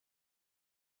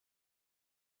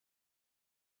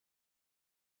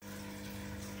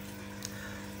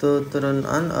to turn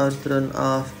on or turn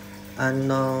off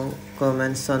unknown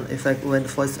command sound effect when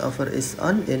voiceover is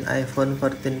on. In iPhone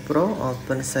 14 Pro,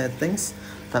 open settings,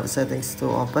 tap settings to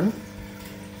open,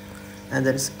 and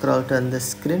then scroll down the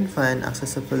screen, find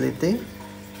accessibility.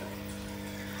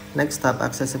 Next, tap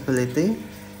accessibility,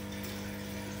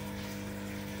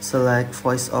 select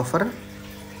voiceover,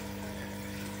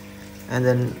 and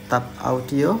then tap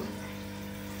audio.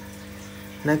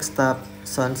 Next, tap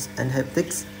sounds and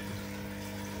haptics.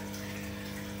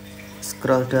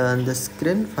 Scroll down the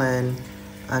screen, find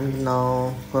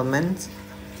unknown commands,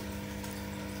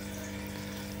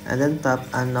 and then tap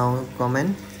unknown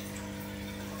command.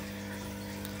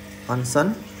 On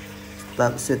sound,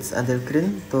 tap switch until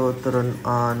green to turn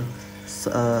on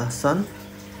sound.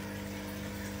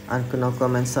 Unknown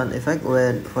command sound effect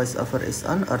when voiceover is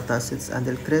on, or tap switch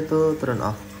until gray to turn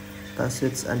off. Tap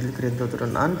switch until green to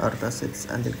turn on, or tap switch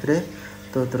until gray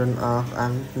to turn off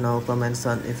unknown command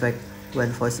sound effect when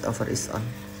voiceover is on.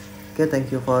 Okay,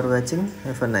 thank you for watching.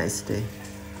 Have a nice day.